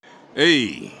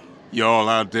Hey, y'all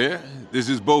out there. This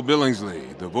is Bo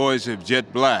Billingsley, the voice of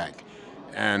Jet Black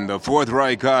and the Fourth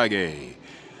Reich Kage.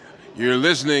 You're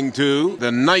listening to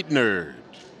The Night Nerd.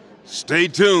 Stay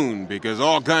tuned because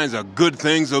all kinds of good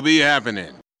things will be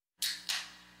happening.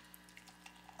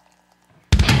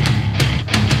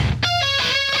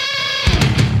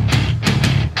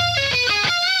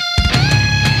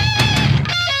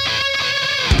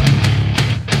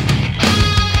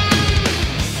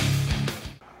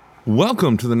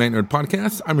 Welcome to the Night Nerd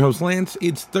Podcast. I'm your host, Lance.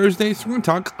 It's Thursday, so we're going to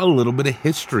talk a little bit of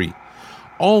history.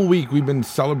 All week, we've been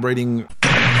celebrating...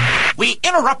 We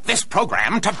interrupt this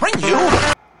program to bring you...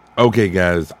 Okay,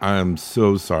 guys, I'm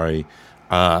so sorry.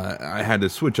 I had to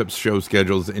switch up show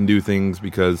schedules and do things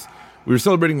because we were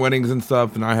celebrating weddings and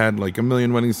stuff, and I had like a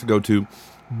million weddings to go to.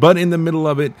 But in the middle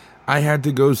of it, I had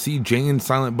to go see Jay and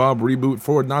Silent Bob reboot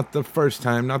for not the first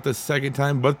time, not the second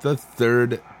time, but the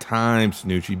third time,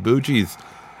 Snoochie Boochies.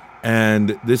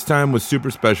 And this time was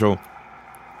super special,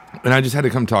 and I just had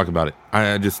to come talk about it.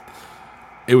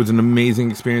 It was an amazing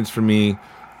experience for me.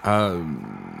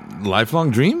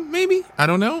 Lifelong dream, maybe? I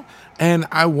don't know. And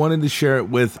I wanted to share it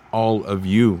with all of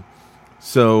you.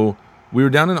 So we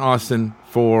were down in Austin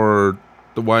for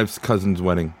the wife's cousin's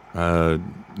wedding,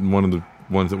 one of the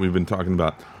ones that we've been talking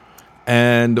about.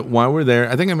 And while we're there,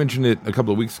 I think I mentioned it a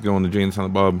couple of weeks ago on the Jay and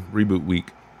Silent Bob reboot week.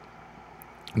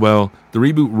 Well, the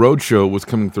Reboot Roadshow was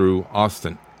coming through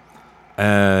Austin,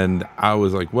 and I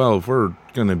was like, well, if we're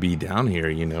going to be down here,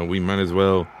 we might as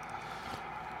well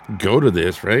go to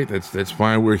this, right? That's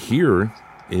why we're here.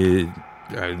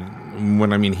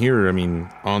 When I mean here, I mean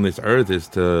on this earth is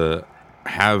to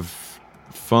have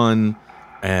fun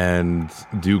and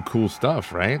do cool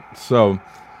stuff, right? So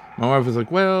my wife was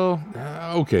like, well,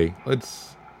 okay,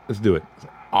 let's do it.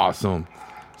 Awesome.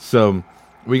 So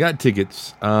we got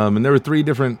tickets, and there were three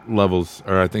different levels,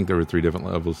 or I think there were three different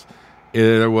levels.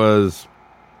 There was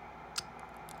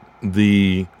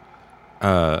the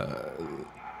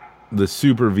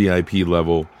super VIP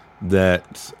level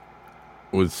that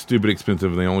was stupid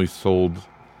expensive. They only sold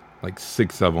like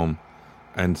 6 of them,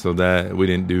 and so that we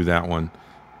didn't do that one.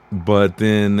 But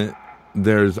then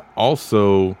there's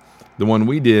also the one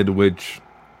we did, which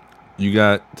you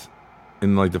got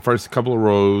in like the first couple of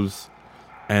rows,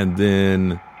 and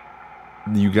then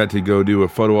you got to go do a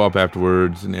photo op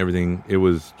afterwards and everything. It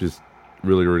was just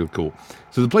really, really cool.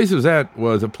 So the place it was at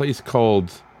was a place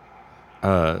called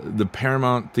the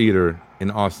Paramount Theater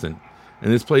in Austin.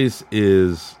 And this place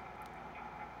is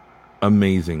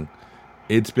amazing.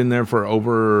 It's been there for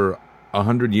over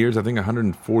 100 years. I think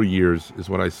 104 years is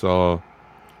what I saw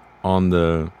on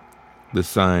the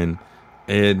sign.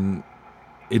 And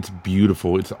it's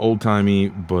beautiful. It's old-timey,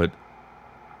 but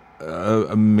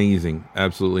amazing,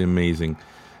 absolutely amazing.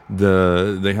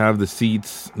 They have the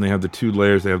seats, and they have the 2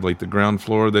 layers. They have like the ground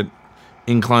floor that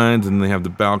inclines, and they have the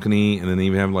balcony, and then they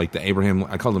even have like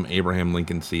I call them Abraham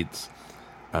Lincoln seats,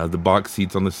 the box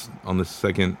seats on the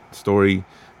second story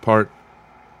part.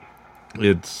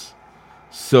 It's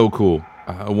so cool.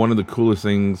 One of the coolest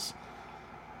things,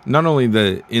 not only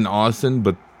in Austin,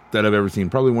 but that I've ever seen.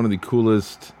 Probably one of the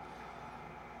coolest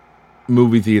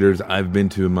movie theaters I've been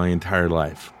to in my entire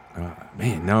life.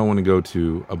 Man, now I want to go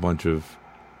to a bunch of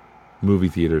movie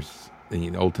theaters,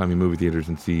 old-timey movie theaters,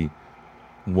 and see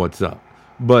what's up.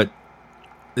 But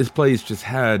this place just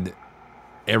had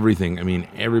everything. I mean,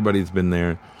 everybody's been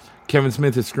there. Kevin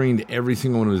Smith has screened every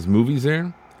single one of his movies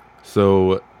there,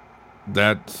 so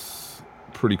that's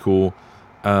pretty cool.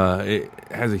 It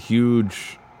has a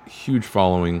huge, huge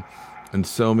following, and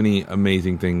so many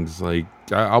amazing things. Like,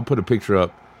 I'll put a picture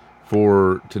up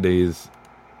for today's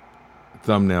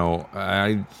thumbnail.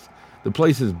 The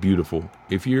place is beautiful.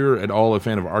 If you're at all a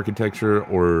fan of architecture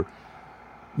or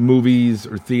movies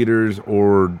or theaters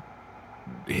or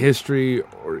history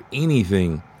or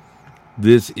anything,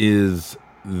 this is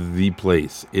the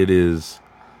place. It is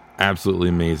absolutely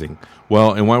amazing.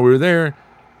 Well, and while we were there,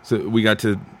 so we got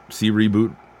to see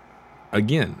Reboot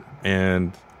again,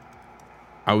 and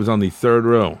I was on the third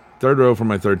row for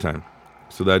my third time,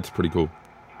 so that's pretty cool.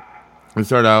 We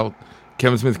started out,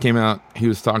 Kevin Smith came out, he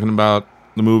was talking about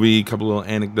the movie, a couple little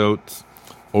anecdotes,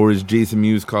 or as Jason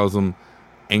Mewes calls them,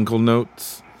 ankle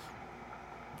notes.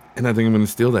 And I think I'm going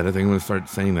to steal that. I think I'm going to start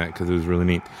saying that because it was really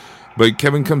neat. But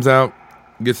Kevin comes out,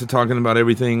 gets to talking about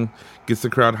everything, gets the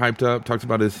crowd hyped up, talks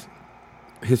about his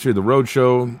history of the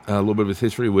Roadshow, a little bit of his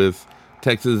history with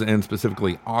Texas and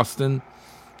specifically Austin,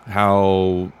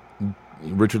 how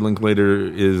Richard Linklater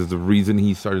is the reason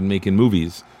he started making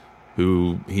movies,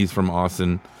 he's from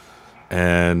Austin,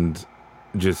 and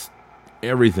just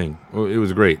everything. It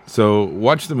was great. So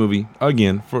watch the movie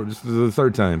again for just the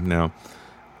third time now.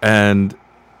 And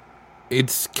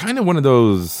it's kind of one of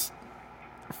those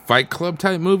Fight Club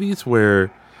type movies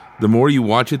where the more you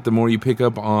watch it, the more you pick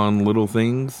up on little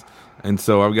things. And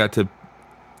so I've got to,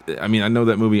 I know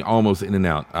that movie almost in and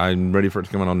out. I'm ready for it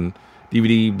to come out on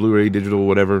DVD, Blu-ray, digital,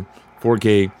 whatever,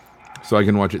 4K, so I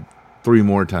can watch it 3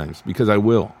 more times, because I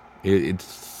will. It's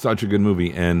such a good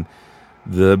movie. And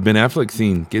the Ben Affleck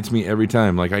scene gets me every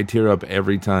time. Like, I tear up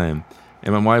every time.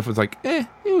 And my wife was like, it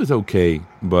was okay.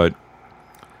 But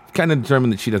I've kind of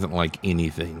determined that she doesn't like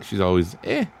anything. She's always,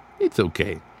 it's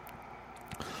okay.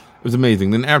 It was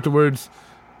amazing. Then afterwards,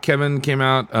 Kevin came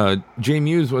out. Jay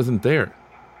Muse wasn't there.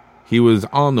 He was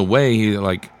on the way,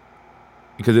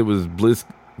 because it was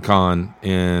BlizzCon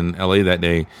in LA that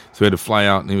day. So he had to fly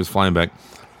out, and he was flying back.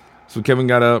 So Kevin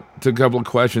got up, took a couple of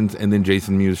questions, and then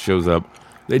Jason Mewes shows up.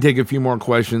 They take a few more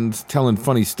questions, telling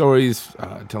funny stories,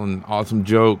 telling awesome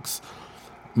jokes,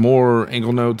 more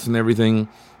ankle notes and everything.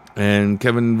 And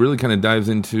Kevin really kind of dives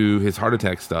into his heart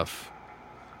attack stuff.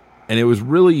 And it was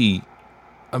really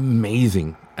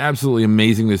amazing, absolutely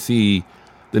amazing to see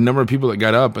the number of people that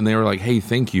got up and they were like, hey,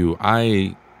 thank you.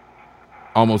 I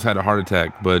almost had a heart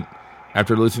attack, but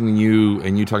after listening to you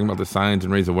and you talking about the signs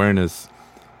and raise awareness,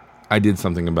 I did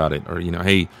something about it. Or,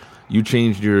 hey, you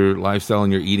changed your lifestyle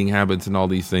and your eating habits and all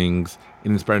these things.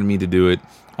 It inspired me to do it.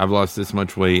 I've lost this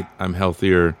much weight. I'm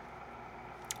healthier.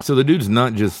 So the dude's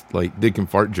not just like dick and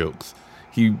fart jokes.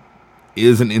 He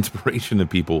is an inspiration to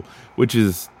people, which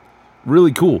is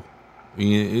really cool.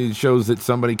 It shows that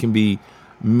somebody can be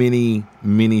many,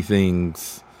 many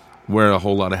things, wear a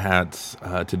whole lot of hats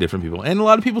to different people. And a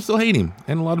lot of people still hate him.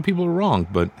 And a lot of people are wrong.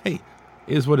 But hey,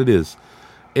 it is what it is.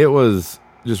 It was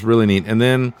just really neat. And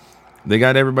then they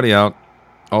got everybody out,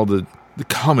 all the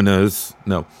commoners,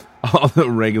 all the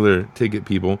regular ticket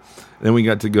people. And then we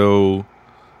got to go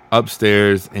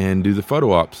upstairs and do the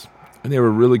photo ops. And they were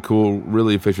really cool,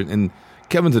 really efficient. And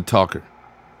Kevin's a talker.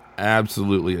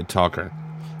 Absolutely a talker.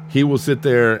 He will sit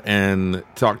there and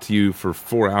talk to you for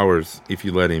 4 hours if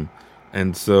you let him.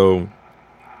 And so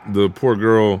the poor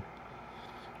girl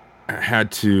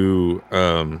had to,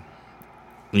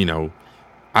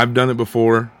 I've done it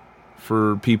before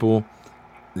for people.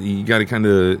 You got to kind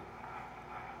of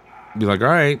be like, all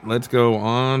right, let's go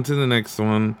on to the next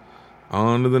one,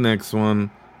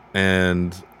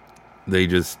 And they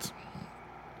just,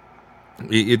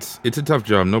 it's a tough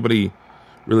job. Nobody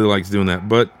really likes doing that,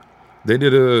 but they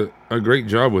did a great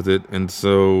job with it. And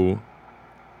so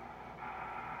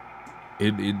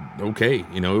it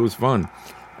was fun.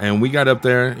 And we got up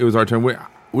there. It was our turn.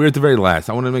 We're at the very last.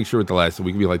 I wanted to make sure we're at the last so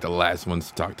we could be like the last ones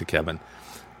to talk to Kevin.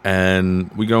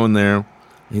 And we go in there.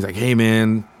 He's like, hey,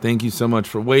 man, thank you so much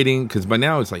for waiting. Because by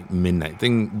now it's like midnight.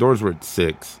 Doors were at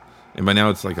 6. And by now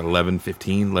it's like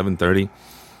 11:15, 11:30.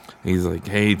 He's like,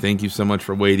 hey, thank you so much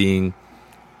for waiting.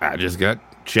 I just got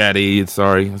chatty.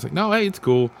 Sorry. I was like, no, hey, it's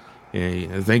cool.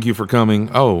 Yeah, thank you for coming.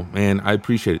 Oh, man, I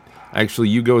appreciate it. Actually,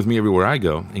 you go with me everywhere I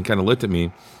go. And kind of looked at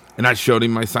me. And I showed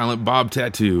him my Silent Bob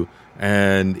tattoo.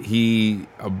 And he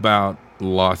about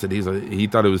lost it. He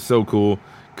thought it was so cool.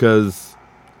 Because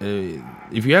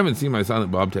if you haven't seen my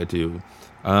Silent Bob tattoo,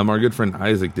 our good friend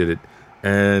Isaac did it.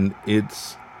 And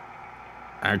it's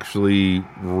actually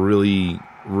really,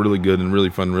 really good and really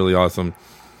fun, really awesome.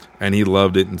 And he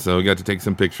loved it. And so we got to take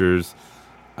some pictures.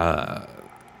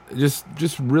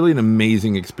 Just really an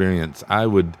amazing experience. I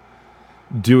would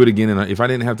do it again. And if I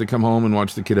didn't have to come home and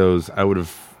watch the kiddos, I would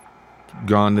have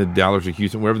gone to Dallas or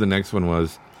Houston, wherever the next one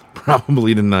was,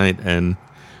 probably tonight, and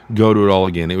go to it all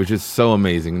again. It was just so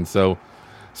amazing. And so,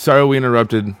 sorry we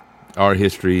interrupted our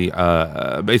history.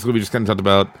 Basically, we just kind of talked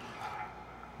about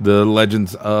the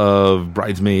legends of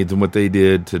bridesmaids and what they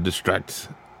did to distract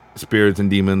spirits and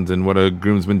demons and what a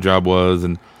groomsman job was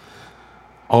and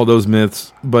all those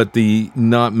myths, but the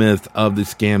not myth of the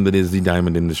scam that is the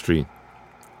diamond industry.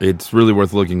 It's really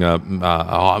worth looking up.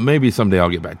 Maybe someday I'll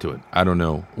get back to it. I don't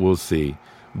know. We'll see.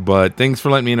 But thanks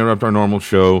for letting me interrupt our normal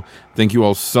show. Thank you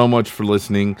all so much for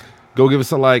listening. Go give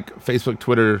us a like, Facebook,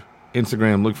 Twitter,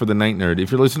 Instagram. Look for The Night Nerd.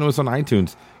 If you're listening to us on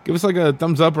iTunes, give us like a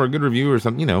thumbs up or a good review or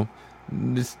something.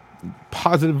 Just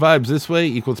positive vibes this way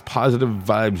equals positive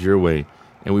vibes your way.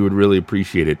 And we would really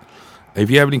appreciate it. If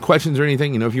you have any questions or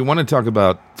anything, if you want to talk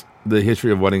about the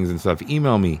history of weddings and stuff,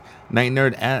 email me,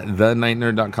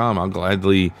 nightnerd@thenightnerd.com. I'll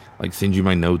gladly send you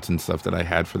my notes and stuff that I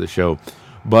had for the show.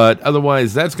 But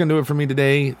otherwise, that's going to do it for me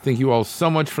today. Thank you all so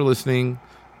much for listening.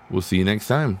 We'll see you next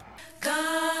time.